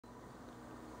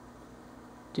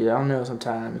Dude, I don't know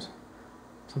sometimes.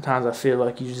 Sometimes I feel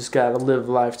like you just gotta live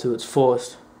life to its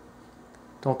fullest.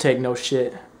 Don't take no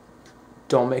shit.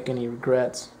 Don't make any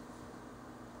regrets.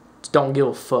 Just don't give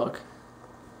a fuck.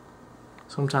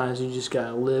 Sometimes you just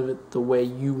gotta live it the way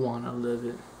you wanna live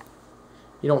it.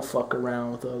 You don't fuck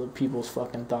around with other people's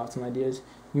fucking thoughts and ideas.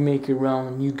 You make your own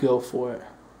and you go for it.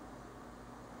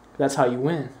 That's how you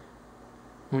win.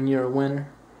 When you're a winner,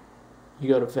 you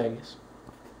go to Vegas.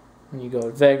 When you go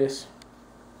to Vegas,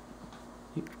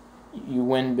 you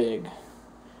win big.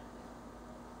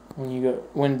 When you go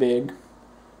win big,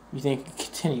 you think you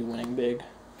continue winning big.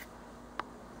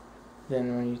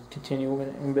 Then when you continue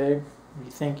winning big,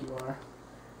 you think you are,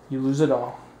 you lose it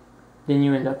all. Then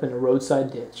you end up in a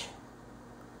roadside ditch.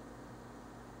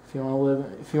 If you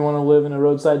want to live in a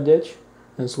roadside ditch,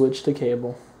 then switch to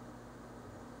cable.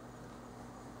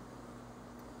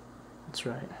 That's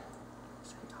right.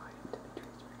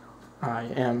 I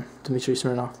am Dmitry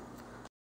Smirnov.